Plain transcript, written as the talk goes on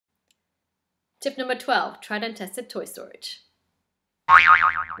Tip number 12, tried and tested toy storage.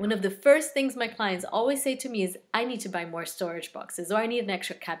 One of the first things my clients always say to me is, I need to buy more storage boxes or I need an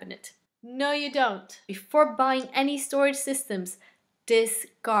extra cabinet. No, you don't. Before buying any storage systems,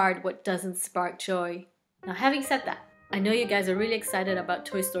 discard what doesn't spark joy. Now, having said that, I know you guys are really excited about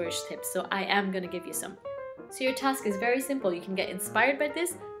toy storage tips, so I am going to give you some. So your task is very simple. You can get inspired by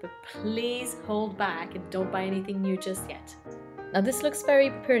this, but please hold back and don't buy anything new just yet. Now this looks very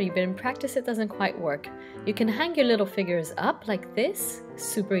pretty, but in practice it doesn't quite work. You can hang your little figures up like this,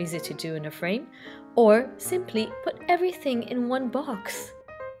 super easy to do in a frame, or simply put everything in one box.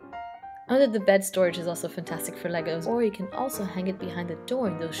 Under the bed storage is also fantastic for Legos, or you can also hang it behind the door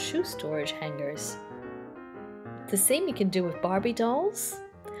in those shoe storage hangers. The same you can do with Barbie dolls,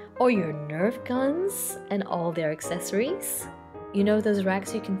 or your Nerf guns and all their accessories. You know those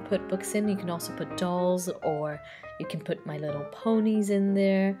racks you can put books in? You can also put dolls, or you can put My Little Ponies in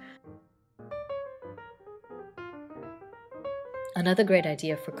there. Another great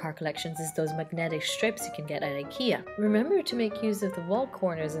idea for car collections is those magnetic strips you can get at IKEA. Remember to make use of the wall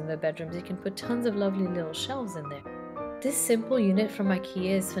corners in the bedrooms. You can put tons of lovely little shelves in there. This simple unit from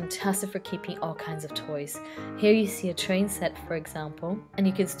IKEA is fantastic for keeping all kinds of toys. Here you see a train set, for example, and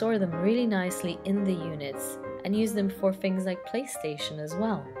you can store them really nicely in the units and use them for things like PlayStation as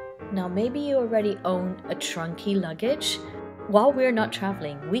well. Now maybe you already own a trunky luggage. While we're not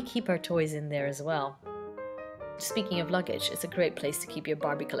traveling, we keep our toys in there as well. Speaking of luggage, it's a great place to keep your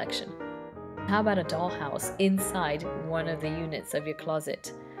Barbie collection. How about a dollhouse inside one of the units of your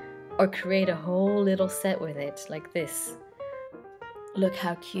closet? Or create a whole little set with it, like this. Look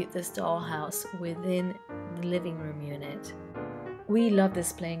how cute this dollhouse within the living room unit. We love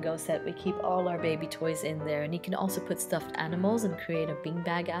this Play and Go set. We keep all our baby toys in there, and you can also put stuffed animals and create a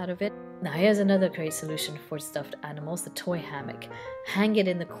beanbag out of it. Now here's another great solution for stuffed animals, the toy hammock. Hang it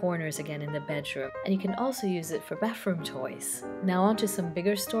in the corners again in the bedroom, and you can also use it for bathroom toys. Now onto some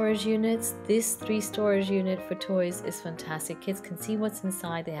bigger storage units. This 3 storage unit for toys is fantastic. Kids can see what's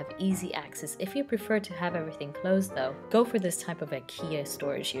inside, they have easy access. If you prefer to have everything closed though, go for this type of IKEA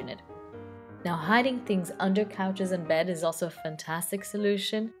storage unit. Now hiding things under couches and bed is also a fantastic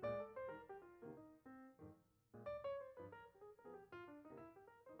solution.